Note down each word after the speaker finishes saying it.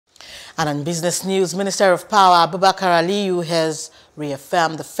And on business news, Minister of Power Abubakar Aliyu has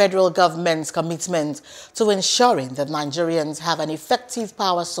reaffirmed the federal government's commitment to ensuring that Nigerians have an effective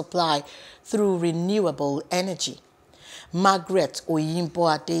power supply through renewable energy. Margaret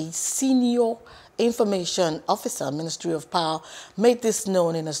Oyimboade, Senior Information Officer, Ministry of Power, made this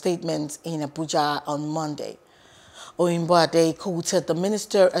known in a statement in Abuja on Monday. Oyimboade quoted the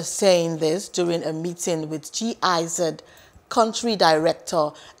minister as saying this during a meeting with GIZ Country Director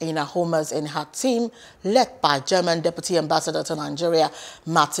Ina Homers and her team, led by German Deputy Ambassador to Nigeria,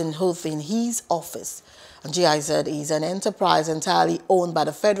 Martin Huth, in his office. And GIZ is an enterprise entirely owned by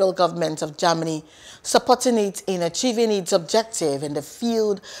the federal government of Germany, supporting it in achieving its objective in the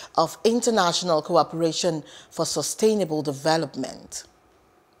field of international cooperation for sustainable development.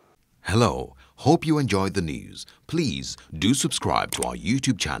 Hello, hope you enjoyed the news. Please do subscribe to our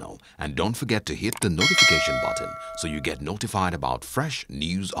YouTube channel and don't forget to hit the notification button so you get notified about fresh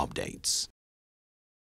news updates.